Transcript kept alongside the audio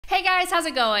Hey guys, how's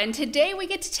it going? Today we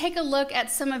get to take a look at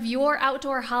some of your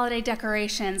outdoor holiday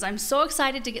decorations. I'm so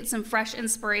excited to get some fresh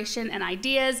inspiration and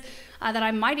ideas that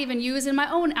I might even use in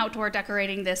my own outdoor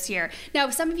decorating this year. Now,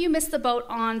 if some of you missed the boat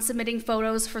on submitting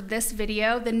photos for this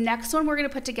video, the next one we're going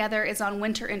to put together is on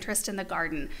winter interest in the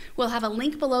garden. We'll have a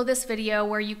link below this video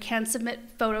where you can submit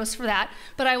photos for that,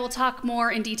 but I will talk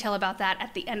more in detail about that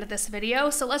at the end of this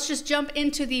video. So let's just jump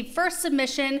into the first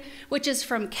submission, which is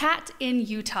from Kat in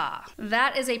Utah.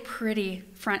 That is a pretty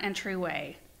front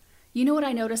entryway. You know what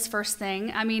I noticed first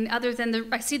thing? I mean, other than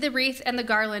I see the wreath and the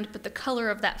garland, but the color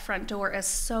of that front door is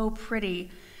so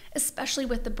pretty, especially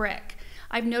with the brick.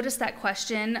 I've noticed that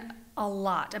question a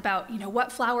lot about,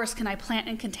 what flowers can I plant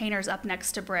in containers up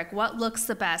next to brick? What looks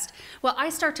the best? Well, I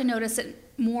start to notice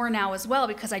it more now as well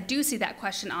because I do see that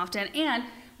question often, and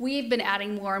we've been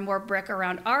adding more and more brick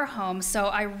around our home, so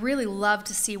I really love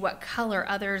to see what color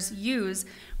others use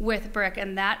with brick,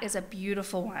 and that is a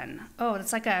beautiful one. Oh,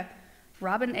 it's like a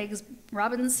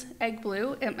robin's egg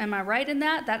blue. Am I right in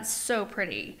that? That's so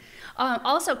pretty.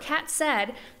 Also, Kat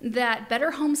said that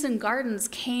Better Homes and Gardens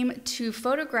came to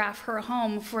photograph her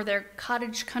home for their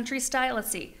cottage country style. Let's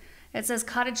see. It says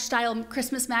Cottage Style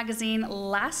Christmas Magazine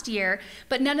last year,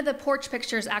 but none of the porch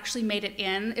pictures actually made it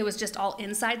in. It was just all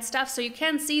inside stuff, so you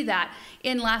can see that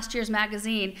in last year's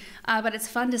magazine, but it's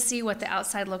fun to see what the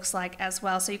outside looks like as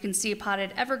well. So you can see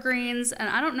potted evergreens, and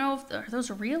I don't know if those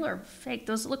are real or fake.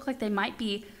 Those look like they might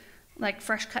be like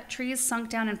fresh cut trees sunk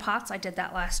down in pots. I did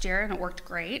that last year and it worked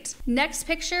great. Next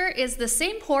picture is the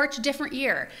same porch, different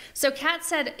year. So Kat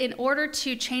said in order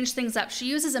to change things up, she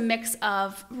uses a mix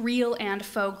of real and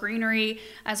faux greenery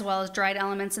as well as dried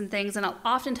elements and things, and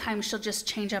oftentimes she'll just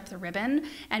change up the ribbon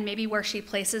and maybe where she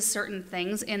places certain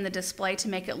things in the display to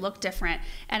make it look different,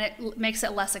 and it makes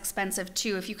it less expensive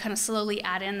too if you kind of slowly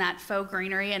add in that faux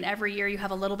greenery, and every year you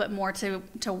have a little bit more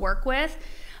to work with.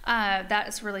 That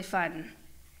is really fun.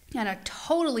 And a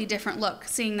totally different look,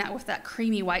 seeing that with that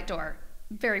creamy white door.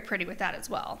 Very pretty with that as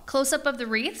well. Close up of the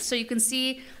wreath, so you can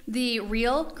see the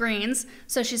real greens.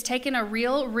 So she's taken a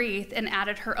real wreath and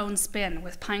added her own spin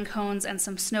with pine cones and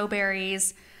some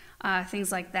snowberries, things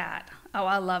like that. Oh,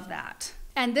 I love that.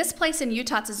 And this place in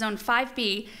Utah, it's a zone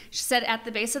 5B, she said at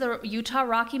the base of the Utah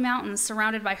Rocky Mountains,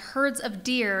 surrounded by herds of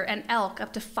deer and elk,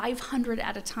 up to 500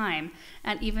 at a time,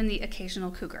 and even the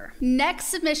occasional cougar. Next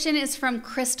submission is from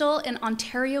Crystal in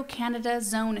Ontario, Canada,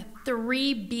 zone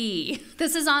 3B.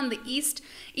 This is on the east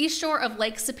shore of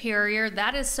Lake Superior.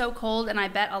 That is so cold, and I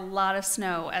bet a lot of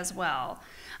snow as well.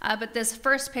 But this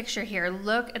first picture here,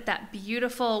 look at that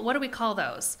beautiful, what do we call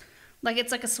those?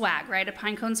 It's like a swag, right? A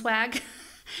pine cone swag?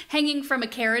 Hanging from a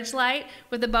carriage light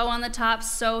with a bow on the top.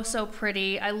 So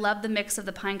pretty. I love the mix of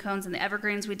the pine cones and the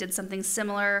evergreens. We did something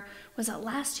similar. Was it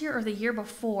last year or the year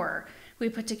before? We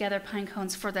put together pine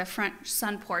cones for the front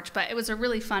sun porch, but it was a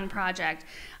really fun project.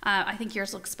 I think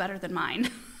yours looks better than mine.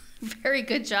 Very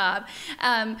good job.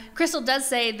 Crystal does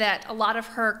say that a lot of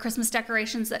her Christmas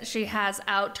decorations that she has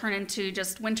out turn into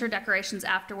just winter decorations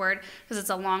afterward because it's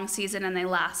a long season and they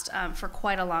last for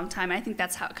quite a long time. I think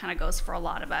that's how it kind of goes for a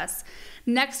lot of us.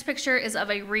 Next picture is of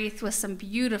a wreath with some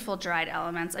beautiful dried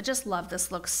elements. I just love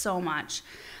this look so much.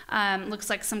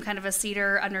 Looks like some kind of a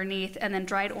cedar underneath, and then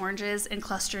dried oranges in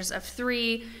clusters of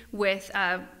 3 with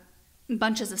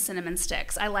bunches of cinnamon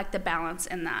sticks. I like the balance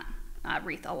in that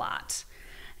wreath a lot.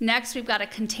 Next, we've got a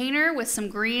container with some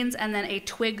greens and then a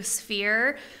twig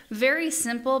sphere. Very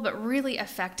simple, but really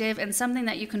effective, and something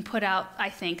that you can put out, I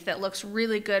think, that looks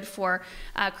really good for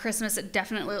Christmas. It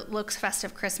definitely looks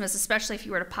festive Christmas, especially if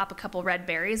you were to pop a couple red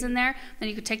berries in there. Then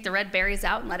you could take the red berries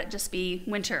out and let it just be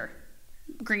winter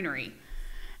greenery.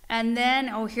 And then,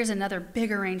 oh, here's another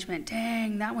big arrangement.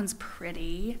 Dang, that one's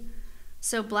pretty.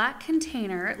 So black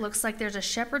container, it looks like there's a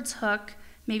shepherd's hook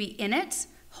maybe in it,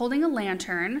 holding a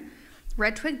lantern.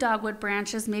 Red twig dogwood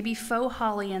branches, maybe faux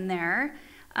holly in there,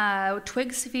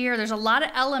 twig sphere. There's a lot of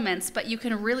elements, but you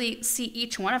can really see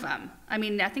each one of them. I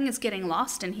mean, nothing is getting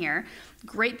lost in here.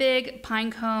 Great big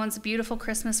pine cones, beautiful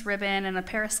Christmas ribbon, and a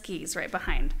pair of skis right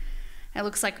behind. It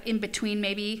looks like in between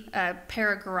maybe a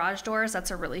pair of garage doors.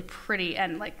 That's a really pretty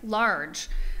and large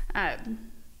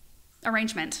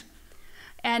arrangement.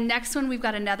 And next one, we've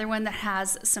got another one that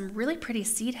has some really pretty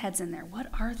seed heads in there. What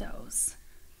are those?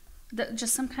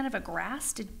 Just some kind of a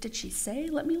grass, did she say?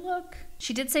 Let me look.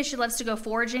 She did say she loves to go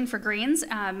foraging for greens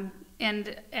and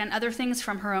other things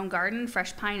from her own garden,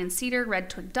 fresh pine and cedar, red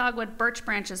twig dogwood, birch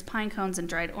branches, pine cones, and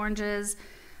dried oranges.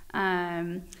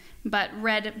 But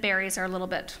red berries are a little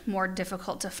bit more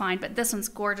difficult to find, but this one's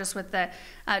gorgeous with the,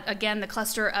 again, the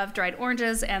cluster of dried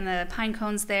oranges and the pine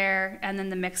cones there, and then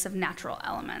the mix of natural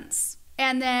elements.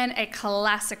 And then a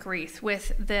classic wreath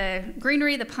with the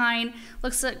greenery, the pine.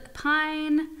 Looks like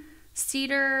pine,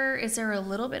 cedar. Is there a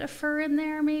little bit of fir in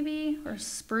there maybe? Or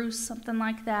spruce, something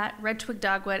like that. Red twig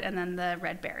dogwood, and then the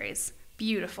red berries.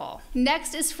 Beautiful.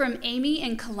 Next is from Amy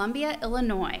in Columbia,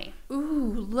 Illinois.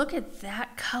 Ooh, look at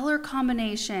that color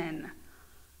combination.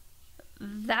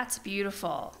 That's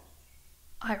beautiful.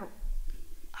 I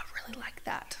really like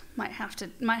that. Might have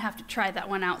to try that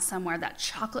one out somewhere. That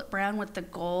chocolate brown with the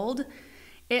gold.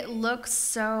 It looks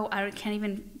so, I can't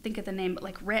even think of the name, but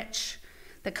like rich.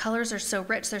 The colors are so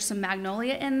rich. There's some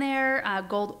magnolia in there,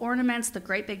 gold ornaments, the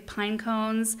great big pine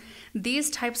cones.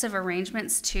 These types of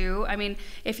arrangements too. I mean,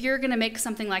 if you're gonna make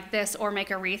something like this or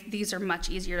make a wreath, these are much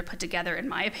easier to put together in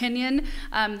my opinion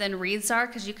than wreaths are,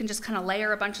 because you can just kind of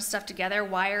layer a bunch of stuff together,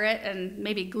 wire it, and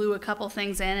maybe glue a couple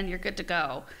things in and you're good to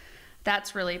go.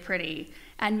 That's really pretty.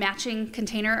 And matching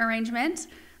container arrangement.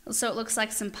 So it looks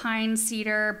like some pine,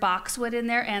 cedar, boxwood in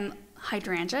there, and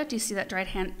hydrangea. Do you see that dried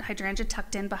hydrangea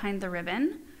tucked in behind the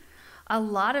ribbon? A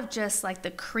lot of just like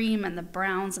the cream and the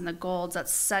browns and the golds.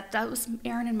 That was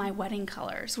Erin and my wedding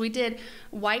colors. We did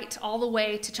white all the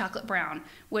way to chocolate brown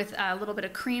with a little bit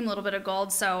of cream, a little bit of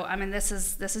gold. So I mean, this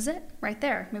is it right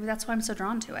there. Maybe that's why I'm so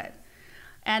drawn to it.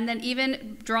 And then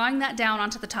even drawing that down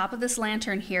onto the top of this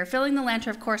lantern here, filling the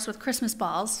lantern, of course, with Christmas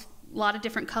balls. A lot of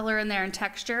different color in there and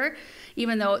texture,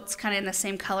 even though it's kind of in the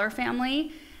same color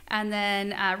family. And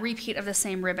then a repeat of the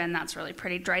same ribbon. That's really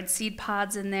pretty. Dried seed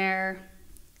pods in there.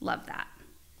 Love that.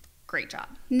 Great job.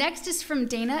 Next is from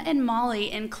Dana and Molly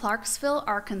in Clarksville,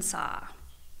 Arkansas.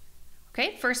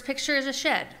 Okay, first picture is a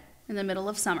shed in the middle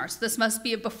of summer. So this must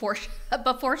be a before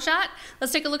shot.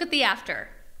 Let's take a look at the after.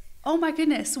 Oh my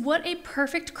goodness, what a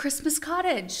perfect Christmas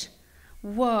cottage.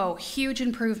 Whoa, huge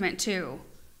improvement too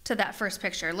to that first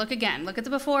picture. Look again, look at the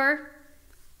before,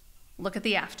 look at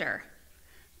the after.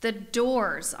 The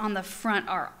doors on the front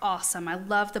are awesome. I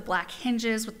love the black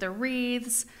hinges with the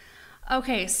wreaths.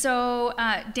 Okay, so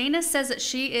Dana says that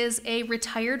she is a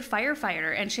retired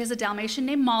firefighter and she has a Dalmatian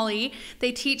named Molly.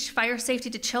 They teach fire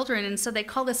safety to children, and so they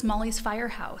call this Molly's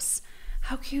Firehouse.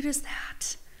 How cute is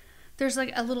that? There's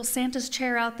like a little Santa's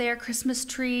chair out there, Christmas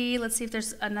tree. Let's see if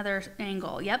there's another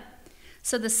angle. Yep.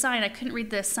 So the sign, I couldn't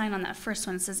read the sign on that first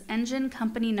one. It says Engine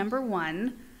Company Number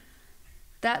 1.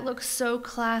 That looks so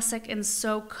classic and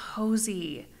so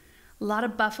cozy. A lot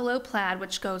of buffalo plaid,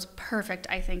 which goes perfect,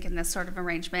 I think, in this sort of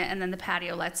arrangement. And then the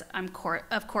patio lights, of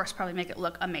course, probably make it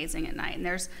look amazing at night. And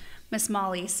there's Miss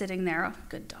Molly sitting there. Oh,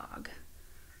 good dog.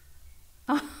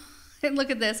 Oh, and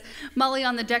look at this. Molly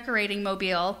on the decorating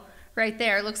mobile right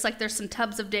there. It looks like there's some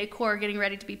tubs of decor getting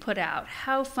ready to be put out.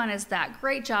 How fun is that?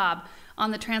 Great job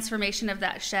on the transformation of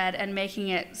that shed and making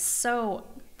it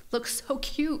look so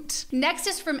cute. Next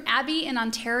is from Abby in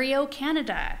Ontario,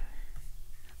 Canada.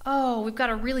 Oh, we've got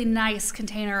a really nice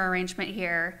container arrangement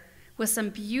here with some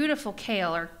beautiful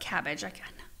kale or cabbage. I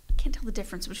can't tell the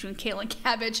difference between kale and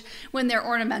cabbage when they're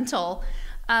ornamental,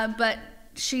 but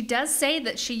she does say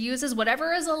that she uses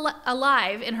whatever is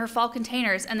alive in her fall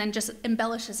containers and then just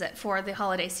embellishes it for the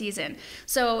holiday season.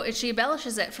 So she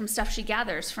embellishes it from stuff she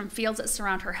gathers from fields that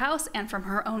surround her house and from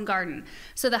her own garden.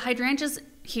 So the hydrangeas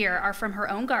here are from her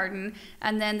own garden,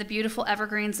 and then the beautiful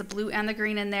evergreens, the blue and the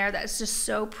green in there. That's just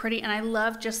so pretty, and I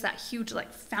love just that huge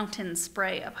like fountain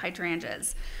spray of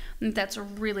hydrangeas. That's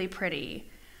really pretty.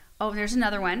 Oh, there's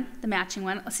another one, the matching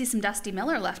one. I see some Dusty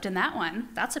Miller left in that one.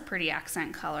 That's a pretty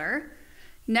accent color.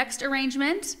 Next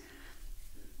arrangement,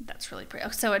 that's really pretty.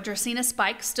 So a Dracaena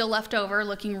spike still left over,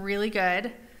 looking really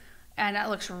good. And that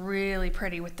looks really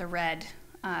pretty with the red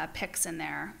picks in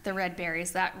there, the red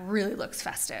berries. That really looks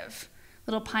festive.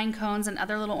 Little pine cones and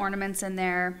other little ornaments in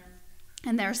there.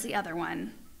 And there's the other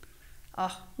one.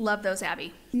 Oh, love those,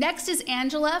 Abby. Next is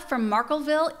Angela from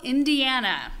Markleville,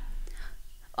 Indiana.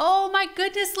 Oh my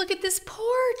goodness, look at this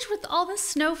porch with all the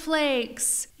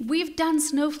snowflakes. We've done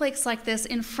snowflakes like this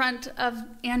in front of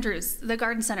Andrews, the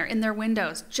garden center, in their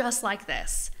windows, just like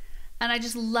this. And I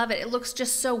just love it. It looks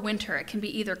just so winter. It can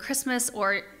be either Christmas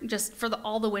or just for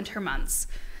all the winter months,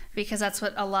 because that's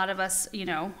what a lot of us,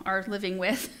 are living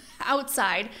with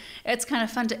outside. It's kind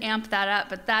of fun to amp that up,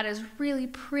 but that is really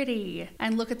pretty.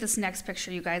 And look at this next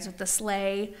picture, you guys, with the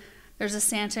sleigh. There's a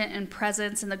Santa and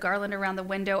presents and the garland around the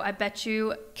window. I bet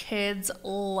you kids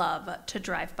love to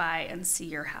drive by and see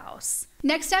your house.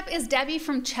 Next up is Debbie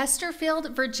from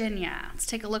Chesterfield, Virginia. Let's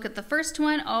take a look at the first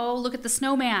one. Oh, look at the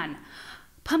snowman.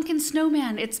 Pumpkin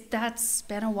snowman. That's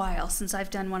been a while since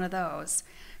I've done one of those.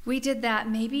 We did that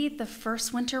maybe the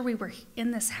first winter we were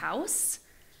in this house.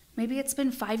 Maybe it's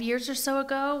been 5 years or so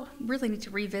ago. Really need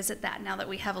to revisit that now that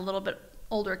we have a little bit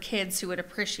older kids who would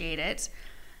appreciate it.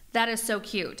 That is so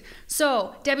cute.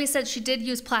 So Debbie said she did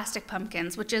use plastic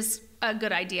pumpkins, which is a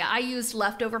good idea. I used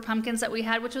leftover pumpkins that we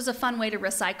had, which was a fun way to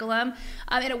recycle them.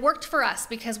 And it worked for us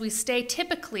because we stay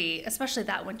typically, especially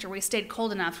that winter, we stayed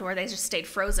cold enough to where they just stayed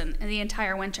frozen in the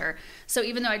entire winter. So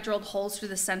even though I drilled holes through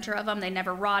the center of them, they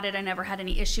never rotted. I never had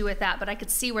any issue with that, but I could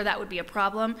see where that would be a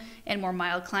problem in more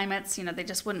mild climates. You know, they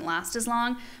just wouldn't last as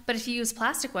long. But if you use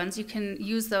plastic ones, you can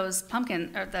use those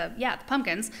the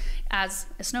pumpkins as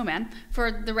a snowman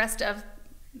for the rest of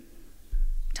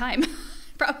time.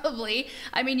 Probably.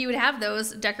 I mean, you would have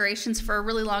those decorations for a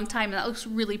really long time, and that looks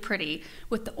really pretty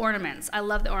with the ornaments. I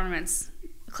love the ornaments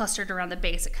clustered around the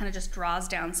base. It kind of just draws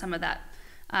down some of that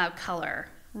color.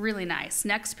 Really nice.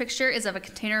 Next picture is of a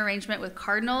container arrangement with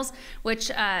cardinals, which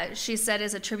she said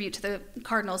is a tribute to the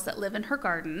cardinals that live in her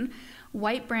garden.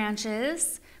 White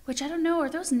branches, which I don't know, are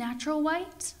those natural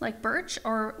white, like birch,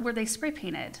 or were they spray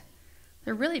painted?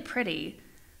 They're really pretty.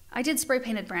 I did spray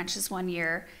painted branches one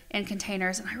year in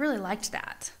containers, and I really liked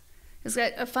that. It's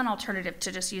a fun alternative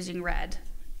to just using red.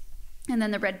 And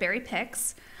then the red berry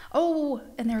picks. Oh,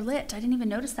 and they're lit. I didn't even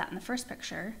notice that in the first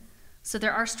picture. So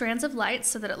there are strands of lights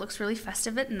so that it looks really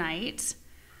festive at night.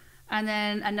 And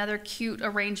then another cute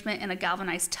arrangement in a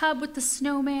galvanized tub with the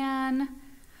snowman.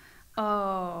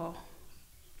 Oh,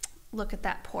 look at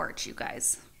that porch, you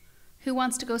guys. Who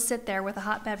wants to go sit there with a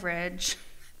hot beverage?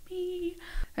 Me.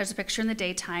 There's a picture in the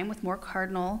daytime with more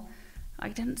cardinal. I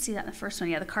didn't see that in the first one.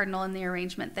 Yeah, the cardinal in the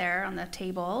arrangement there on the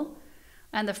table.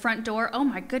 And the front door. Oh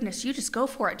my goodness, you just go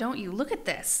for it, don't you? Look at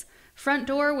this. Front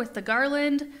door with the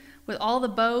garland, with all the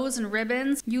bows and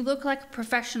ribbons. You look like a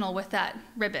professional with that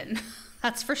ribbon.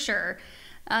 That's for sure.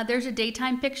 There's a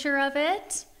daytime picture of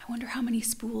it. I wonder how many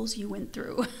spools you went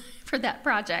through for that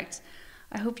project.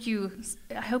 I hope you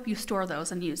store those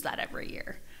and use that every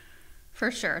year. For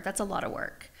sure, that's a lot of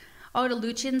work. Oh, the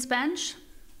Lucian's bench.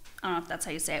 I don't know if that's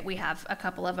how you say it. We have a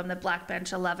couple of them. The black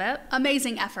bench, I love it.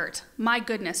 Amazing effort. My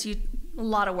goodness, a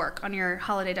lot of work on your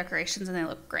holiday decorations, and they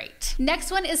look great. Next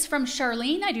one is from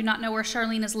Charlene. I do not know where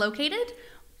Charlene is located,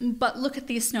 but look at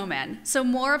these snowmen. So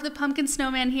more of the pumpkin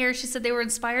snowman here. She said they were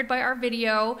inspired by our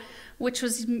video, which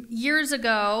was years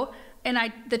ago, and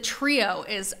the trio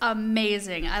is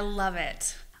amazing. I love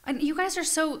it. And you guys are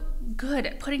so good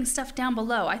at putting stuff down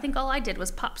below. I think all I did was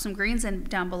pop some greens in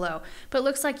down below. But it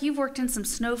looks like you've worked in some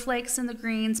snowflakes in the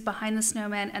greens behind the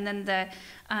snowman, and then the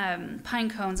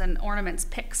pine cones and ornaments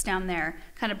picks down there,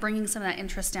 kind of bringing some of that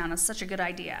interest down. It's such a good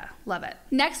idea. Love it.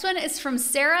 Next one is from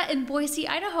Sarah in Boise,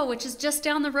 Idaho, which is just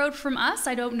down the road from us.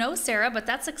 I don't know Sarah, but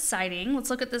that's exciting. Let's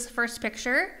look at this first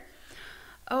picture.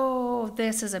 Oh,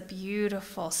 this is a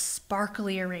beautiful,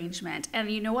 sparkly arrangement. And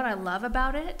you know what I love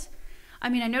about it? I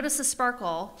mean, I notice the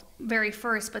sparkle very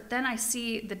first, but then I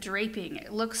see the draping.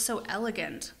 It looks so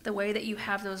elegant, the way that you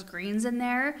have those greens in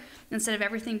there. Instead of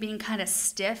everything being kind of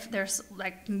stiff, there's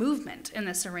like movement in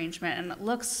this arrangement, and it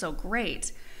looks so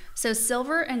great. So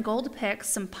silver and gold picks,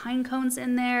 some pine cones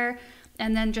in there,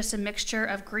 and then just a mixture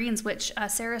of greens, which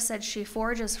Sarah said she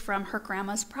forages from her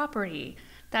grandma's property.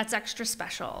 That's extra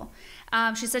special.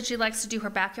 She said she likes to do her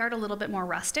backyard a little bit more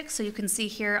rustic, so you can see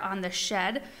here on the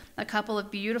shed a couple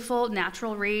of beautiful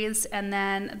natural wreaths, and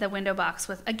then the window box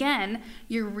with, again,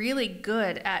 you're really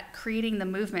good at creating the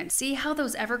movement. See how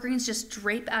those evergreens just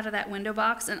drape out of that window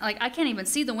box? And like, I can't even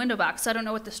see the window box, so I don't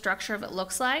know what the structure of it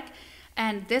looks like.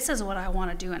 And this is what I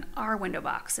want to do in our window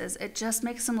boxes. It just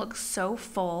makes them look so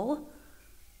full.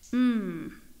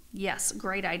 Yes,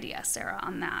 great idea, Sarah,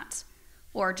 on that.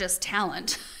 Or just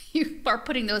talent. You are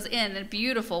putting those in a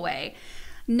beautiful way.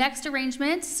 Next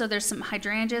arrangement, so there's some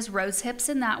hydrangeas, rose hips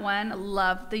in that one.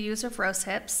 Love the use of rose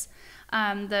hips.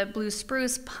 The blue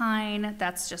spruce, pine,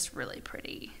 that's just really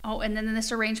pretty. Oh, and then in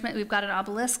this arrangement, we've got an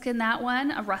obelisk in that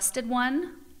one, a rusted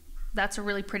one. That's a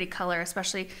really pretty color,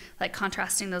 especially like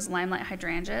contrasting those limelight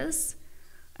hydrangeas.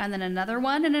 And then another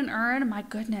one in an urn, my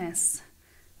goodness.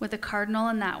 With a cardinal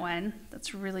in that one.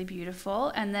 That's really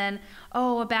beautiful. And then,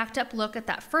 oh, a backed up look at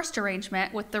that first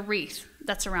arrangement with the wreath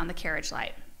that's around the carriage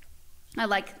light. I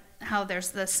like how there's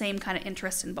the same kind of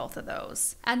interest in both of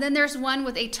those. And then there's one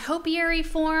with a topiary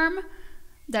form.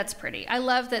 That's pretty. I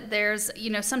love that there's,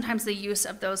 you know, sometimes the use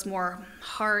of those more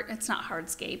hard, it's not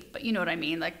hardscape, but you know what I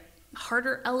mean, like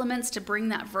harder elements to bring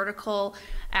that vertical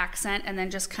accent, and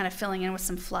then just kind of filling in with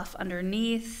some fluff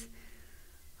underneath.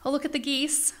 Oh, look at the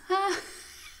geese.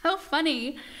 How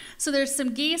funny. So there's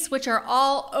some geese, which are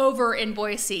all over in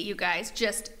Boise, you guys,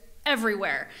 just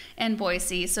everywhere in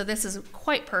Boise. So this is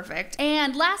quite perfect.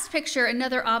 And last picture,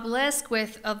 another obelisk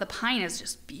with, the pine is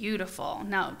just beautiful.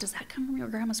 Now, does that come from your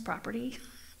grandma's property?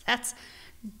 That's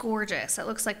gorgeous. It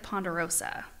looks like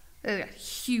ponderosa. They've got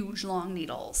huge long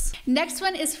needles. Next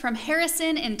one is from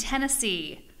Harrison in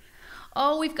Tennessee.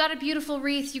 Oh, we've got a beautiful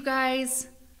wreath, you guys.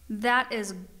 That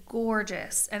is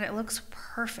gorgeous, and it looks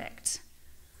perfect.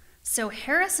 So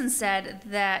Harrison said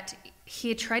that he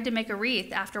had tried to make a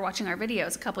wreath after watching our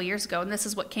videos a couple years ago, and this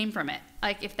is what came from it.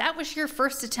 Like, if that was your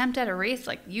first attempt at a wreath,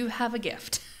 like, you have a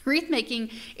gift. Wreath making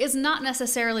is not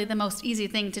necessarily the most easy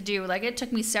thing to do. Like, it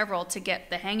took me several to get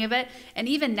the hang of it, and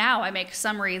even now I make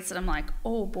some wreaths and I'm like,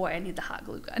 oh boy, I need the hot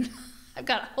glue gun. I've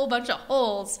got a whole bunch of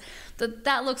holes.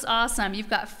 That looks awesome. You've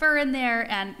got fir in there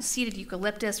and seeded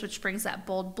eucalyptus, which brings that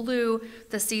bold blue.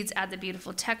 The seeds add the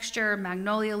beautiful texture.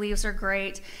 Magnolia leaves are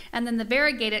great. And then the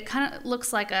variegated kind of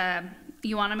looks like a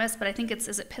euonymus, but I think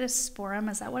is it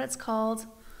pittosporum? Is that what it's called?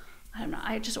 I don't know.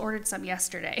 I just ordered some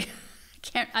yesterday.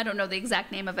 I don't know the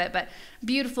exact name of it, but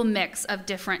beautiful mix of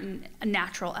different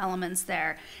natural elements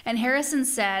there. And Harrison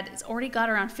said it's already got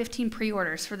around 15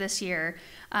 pre-orders for this year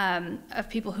of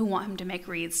people who want him to make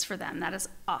wreaths for them. That is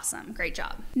awesome. Great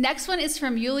job. Next one is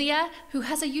from Yulia, who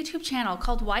has a YouTube channel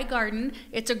called Why Garden.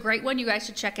 It's a great one. You guys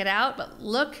should check it out. But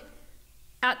look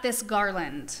at this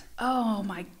garland. Oh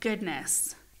my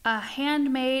goodness. A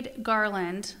handmade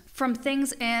garland from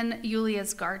things in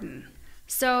Yulia's garden.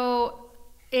 So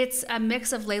it's a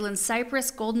mix of Leyland cypress,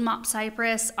 golden mop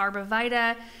cypress,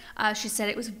 arbovita. She said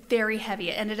it was very heavy.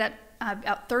 It ended up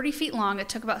about 30 feet long. It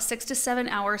took about 6 to 7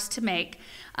 hours to make.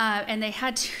 And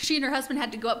she and her husband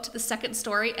had to go up to the second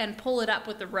story and pull it up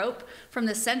with the rope from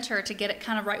the center to get it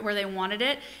kind of right where they wanted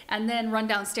it, and then run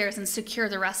downstairs and secure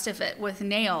the rest of it with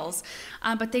nails.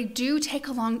 But they do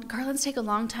garlands take a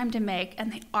long time to make,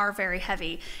 and they are very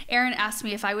heavy. Erin asked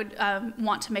me if I would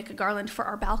want to make a garland for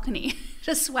our balcony,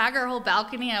 to swag our whole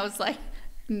balcony, and I was like,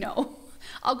 no.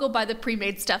 I'll go buy the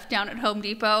pre-made stuff down at Home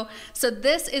Depot. So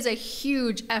this is a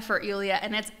huge effort, Yulia,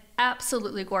 and it's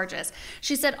absolutely gorgeous.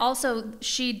 She said also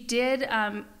she did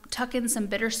tuck in some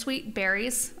bittersweet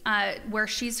berries. Where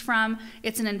she's from,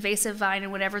 it's an invasive vine,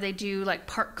 and whenever they do like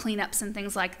park cleanups and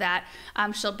things like that,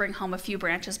 she'll bring home a few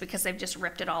branches because they've just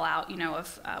ripped it all out,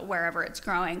 of wherever it's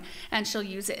growing, and she'll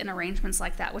use it in arrangements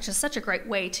like that, which is such a great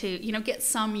way to, get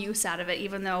some use out of it,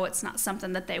 even though it's not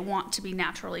something that they want to be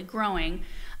naturally growing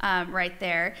right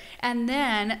there. And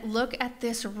then look at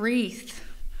this wreath.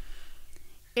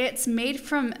 It's made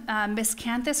from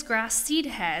miscanthus grass seed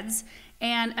heads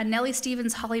and a Nellie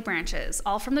Stevens holly branches,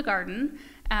 all from the garden,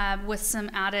 with some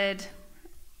added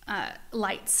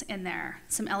lights in there,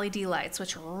 some LED lights,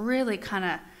 which really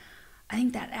I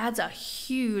think that adds a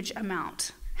huge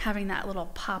amount, having that little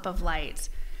pop of light.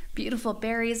 Beautiful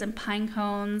berries and pine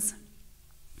cones.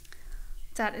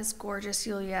 That is gorgeous,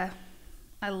 Yulia.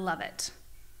 I love it.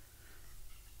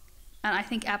 And I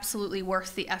think absolutely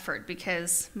worth the effort,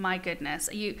 because my goodness,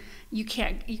 you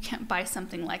can't buy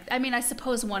something like that. I mean, I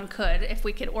suppose one could if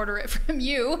we could order it from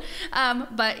you.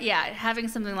 But yeah, having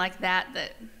something like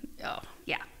that, oh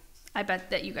yeah, I bet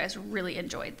that you guys really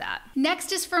enjoyed that.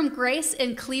 Next is from Grace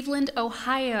in Cleveland,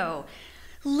 Ohio.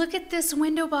 Look at this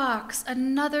window box,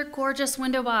 another gorgeous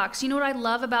window box. You know what I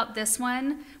love about this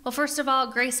one? Well, first of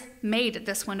all, Grace made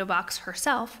this window box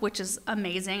herself, which is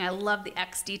amazing. I love the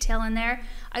X detail in there.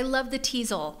 I love the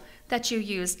teasel that you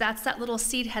use. That's that little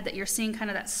seed head that you're seeing, kind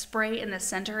of that spray in the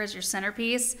center as your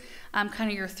centerpiece,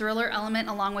 kind of your thriller element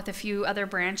along with a few other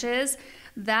branches.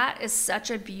 That is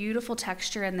such a beautiful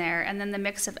texture in there. And then the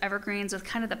mix of evergreens with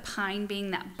kind of the pine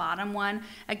being that bottom one,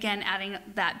 again, adding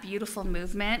that beautiful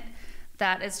movement.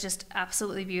 That is just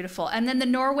absolutely beautiful. And then the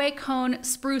Norway cone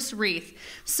spruce wreath.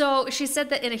 So she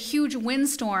said that in a huge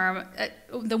windstorm,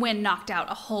 the wind knocked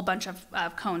out a whole bunch of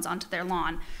cones onto their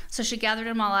lawn. So she gathered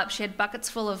them all up. She had buckets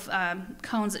full of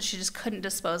cones that she just couldn't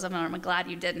dispose of, and I'm glad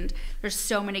you didn't. There's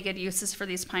so many good uses for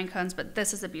these pine cones, but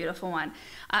this is a beautiful one.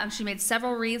 She made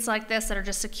several wreaths like this that are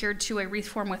just secured to a wreath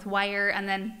form with wire, and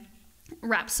then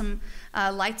wrapped some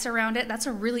lights around it. That's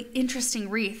a really interesting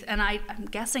wreath, and I'm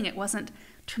guessing it wasn't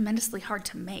tremendously hard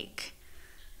to make,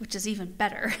 which is even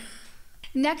better.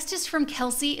 Next is from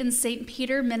Kelsey in St.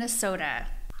 Peter, Minnesota.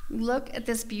 Look at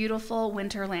this beautiful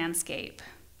winter landscape.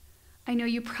 I know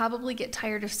you probably get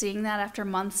tired of seeing that after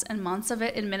months and months of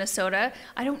it in Minnesota.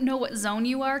 I don't know what zone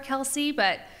you are, Kelsey,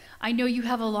 but I know you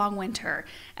have a long winter,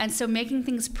 and so making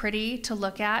things pretty to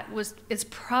look at is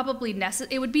probably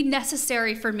necessary. It would be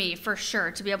necessary for me, for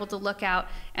sure, to be able to look out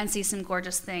and see some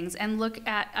gorgeous things. And look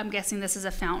at, I'm guessing this is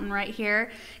a fountain right here.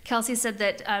 Kelsey said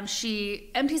that she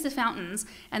empties the fountains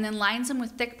and then lines them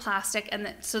with thick plastic,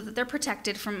 and so that they're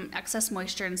protected from excess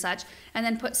moisture and such, and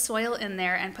then puts soil in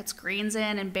there and puts greens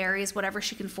in and berries, whatever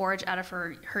she can forage out of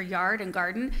her yard and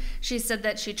garden. She said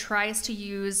that she tries to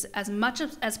use as much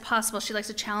as possible. She likes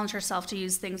to challenge challenge herself to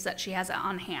use things that she has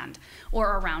on hand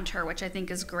or around her, which I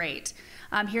think is great.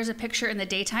 Here's a picture in the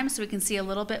daytime so we can see a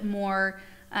little bit more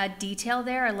detail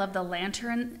there. I love the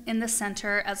lantern in the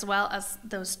center as well as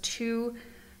those two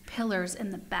pillars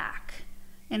in the back.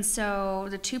 And so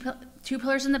the two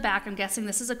pillars in the back, I'm guessing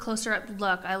this is a closer up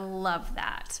look. I love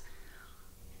that.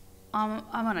 I'm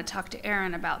gonna talk to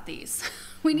Erin about these.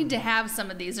 We need to have some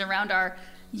of these around our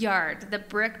yard. The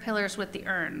brick pillars with the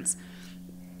urns.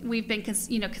 We've been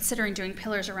considering doing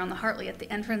pillars around the Hartley at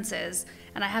the entrances,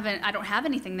 and I don't have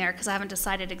anything there because I haven't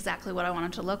decided exactly what I want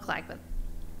them to look like, but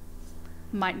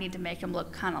might need to make them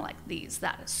look kind of like these.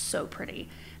 That is so pretty.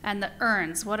 And the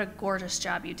urns, what a gorgeous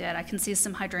job you did. I can see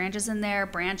some hydrangeas in there,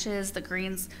 branches, the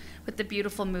greens with the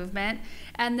beautiful movement.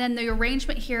 And then the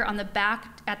arrangement here on the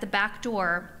back, at the back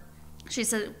door, she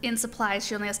said in supplies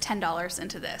she only has $10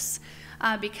 into this.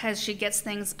 Because she gets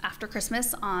things after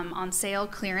Christmas on sale,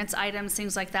 clearance items,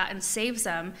 things like that, and saves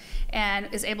them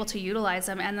and is able to utilize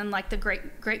them. And then like the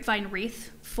grapevine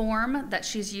wreath form that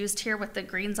she's used here with the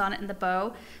greens on it and the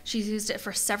bow, she's used it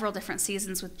for several different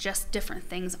seasons with just different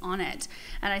things on it.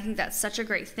 And I think that's such a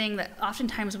great thing that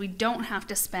oftentimes we don't have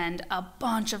to spend a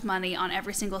bunch of money on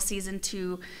every single season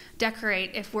to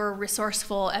decorate if we're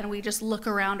resourceful and we just look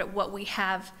around at what we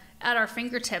have at our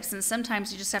fingertips, and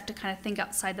sometimes you just have to kind of think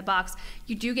outside the box.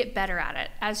 You do get better at it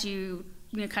as you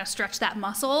kind of stretch that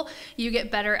muscle. You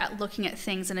get better at looking at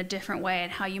things in a different way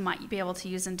and how you might be able to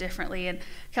use them differently. And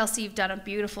Kelsey, you've done a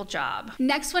beautiful job.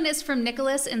 Next one is from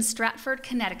Nicholas in Stratford,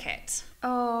 Connecticut.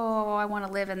 Oh, I want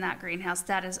to live in that greenhouse.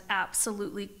 That is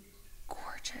absolutely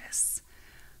gorgeous.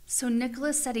 So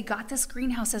Nicholas said he got this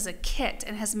greenhouse as a kit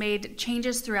and has made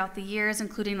changes throughout the years,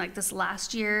 including like this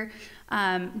last year.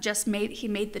 He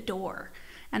made the door,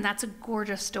 and that's a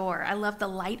gorgeous door. I love the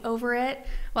light over it.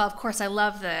 Well, of course, I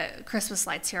love the Christmas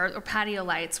lights here, or patio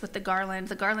lights with the garland.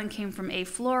 The garland came from A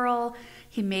Floral.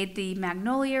 He made the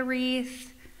magnolia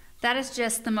wreath. That is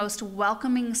just the most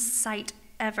welcoming sight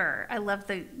ever. I love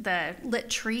the lit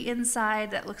tree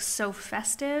inside that looks so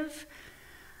festive.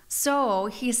 So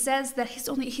he says that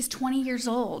he's 20 years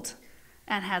old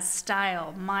and has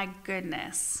style. My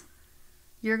goodness.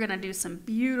 You're going to do some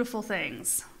beautiful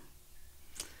things.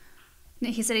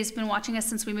 He said he's been watching us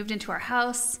since we moved into our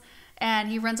house, and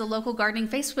he runs a local gardening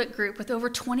Facebook group with over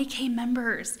 20K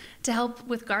members to help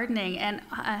with gardening, and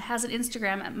has an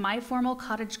Instagram at My Formal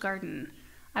Cottage Garden.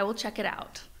 I will check it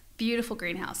out. Beautiful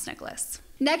greenhouse, Nicholas.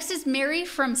 Next is Mary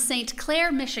from St.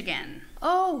 Clair, Michigan.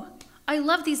 Oh, I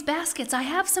love these baskets. I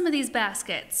have some of these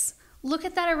baskets. Look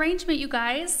at that arrangement, you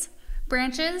guys.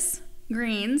 Branches,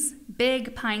 greens,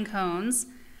 big pine cones.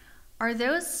 Are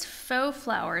those faux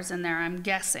flowers in there, I'm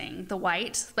guessing? The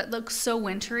white, but looks so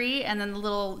wintry, and then the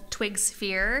little twig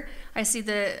sphere. I see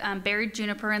the berried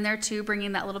juniper in there too,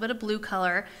 bringing that little bit of blue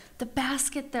color. The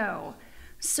basket though.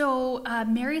 So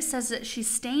Mary says that she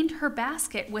stained her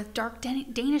basket with dark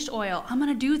Danish oil. I'm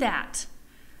gonna do that.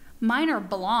 Mine are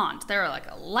blonde. They're like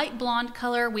a light blonde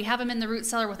color. We have them in the root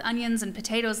cellar with onions and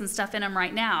potatoes and stuff in them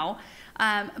right now.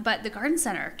 But the garden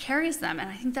center carries them, and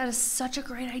I think that is such a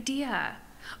great idea.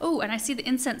 Oh, and I see the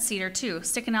incense cedar too,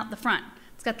 sticking out the front.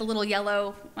 It's got the little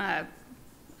yellow,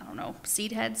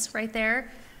 seed heads right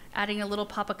there, adding a little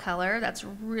pop of color. That's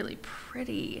really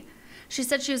pretty. She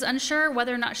said she was unsure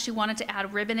whether or not she wanted to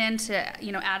add ribbon in to,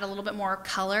 add a little bit more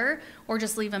color or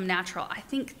just leave them natural. I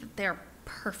think that they're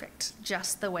perfect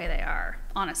just the way they are,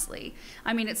 honestly.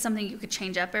 I mean, it's something you could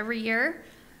change up every year.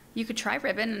 You could try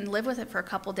ribbon and live with it for a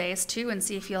couple days too and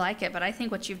see if you like it, but I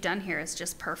think what you've done here is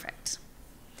just perfect.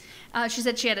 She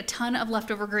said she had a ton of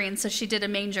leftover greens, so she did a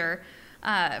manger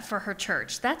for her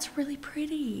church. That's really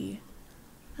pretty.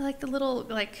 I like the little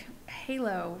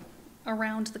halo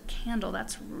around the candle.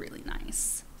 That's really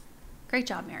nice. Great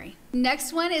job, Mary.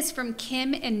 Next one is from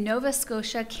Kim in Nova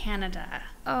Scotia, Canada.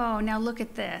 Oh, now look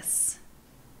at this.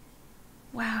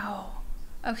 Wow.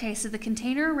 Okay, so the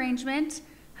container arrangement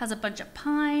has a bunch of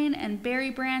pine and berry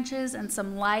branches and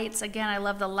some lights. Again, I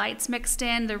love the lights mixed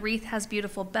in. The wreath has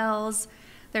beautiful bells.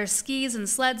 There's skis and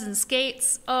sleds and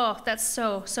skates. Oh, that's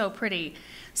so, so pretty.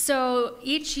 So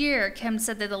each year, Kim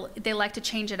said that they like to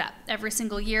change it up every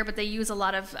single year, but they use a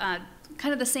lot of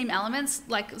kind of the same elements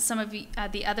like some of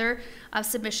the other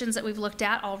submissions that we've looked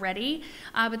at already,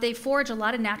 but they forage a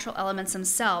lot of natural elements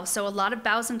themselves. So a lot of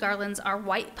boughs and garlands are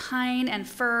white pine and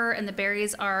fir, and the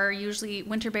berries are usually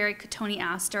winterberry, cottony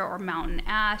aster, or mountain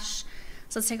ash.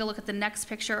 So let's take a look at the next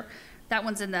picture. That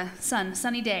one's in the sun,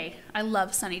 sunny day. I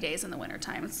love sunny days in the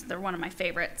wintertime. They're one of my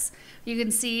favorites. You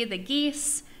can see the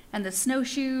geese and the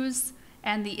snowshoes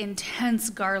and the intense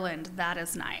garland. That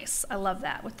is nice. I love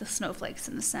that with the snowflakes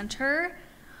in the center.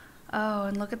 Oh,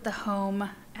 and look at the home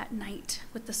at night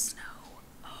with the snow.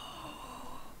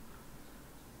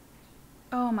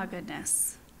 Oh my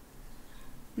goodness.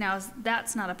 Now,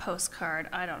 that's not a postcard.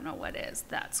 I don't know what is.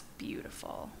 That's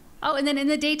beautiful. Oh, and then in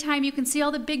the daytime, you can see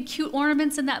all the big cute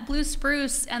ornaments in that blue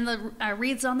spruce and the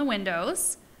wreaths on the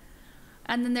windows.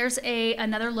 And then there's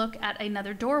another look at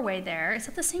another doorway there. Is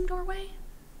that the same doorway?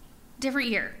 Different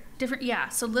year. Different, yeah.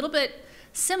 So a little bit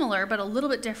similar, but a little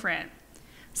bit different.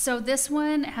 So this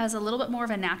one has a little bit more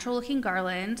of a natural looking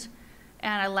garland.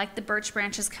 And I like the birch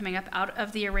branches coming up out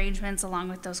of the arrangements along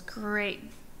with those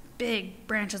great big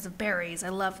branches of berries. I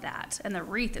love that. And the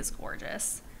wreath is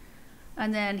gorgeous.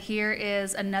 And then here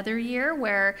is another year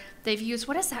where they've used,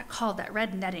 what is that called? That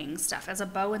red netting stuff as a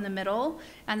bow in the middle.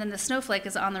 And then the snowflake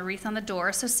is on the wreath on the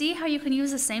door. So see how you can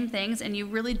use the same things and you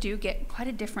really do get quite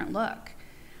a different look.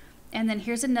 And then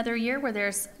here's another year where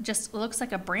there's just looks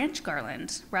like a branch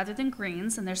garland rather than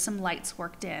greens, and there's some lights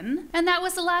worked in. And that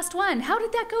was the last one. How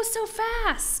did that go so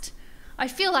fast? I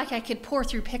feel like I could pour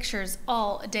through pictures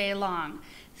all day long.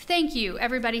 Thank you,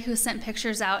 everybody who sent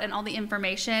pictures out and all the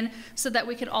information so that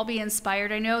we could all be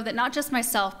inspired. I know that not just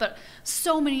myself, but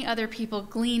so many other people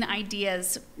glean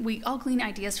ideas. We all glean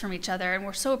ideas from each other, and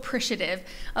we're so appreciative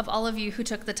of all of you who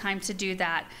took the time to do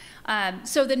that.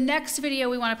 So the next video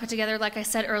we want to put together, like I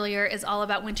said earlier, is all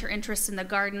about winter interest in the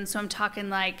garden. So I'm talking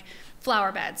like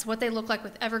flower beds, what they look like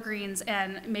with evergreens,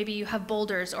 and maybe you have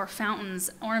boulders or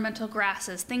fountains, ornamental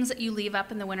grasses, things that you leave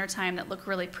up in the wintertime that look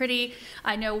really pretty.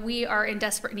 I know we are in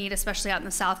desperate need, especially out in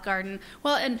the South Garden,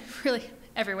 well, and really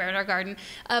everywhere in our garden,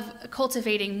 of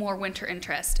cultivating more winter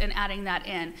interest and adding that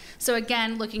in. So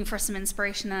again, looking for some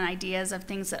inspiration and ideas of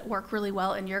things that work really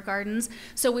well in your gardens.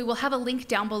 So we will have a link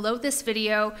down below this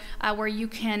video where you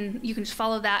can just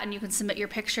follow that and you can submit your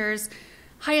pictures.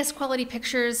 Highest quality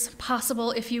pictures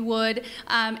possible if you would,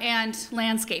 and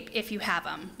landscape if you have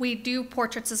them. We do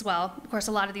portraits as well. Of course,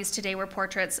 a lot of these today were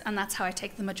portraits, and that's how I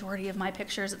take the majority of my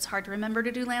pictures. It's hard to remember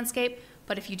to do landscape,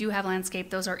 but if you do have landscape,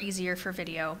 those are easier for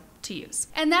video to use.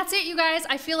 And that's it, you guys.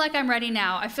 I feel like I'm ready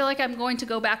now. I feel like I'm going to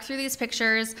go back through these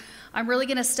pictures. I'm really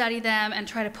gonna study them and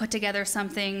try to put together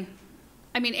something.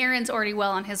 I mean, Aaron's already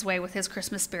well on his way with his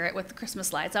Christmas spirit with the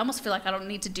Christmas lights. I almost feel like I don't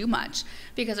need to do much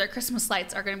because our Christmas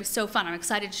lights are going to be so fun. I'm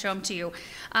excited to show them to you.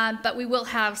 But we will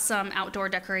have some outdoor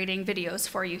decorating videos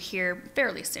for you here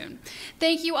fairly soon.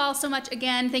 Thank you all so much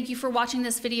again. Thank you for watching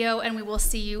this video, and we will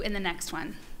see you in the next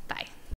one.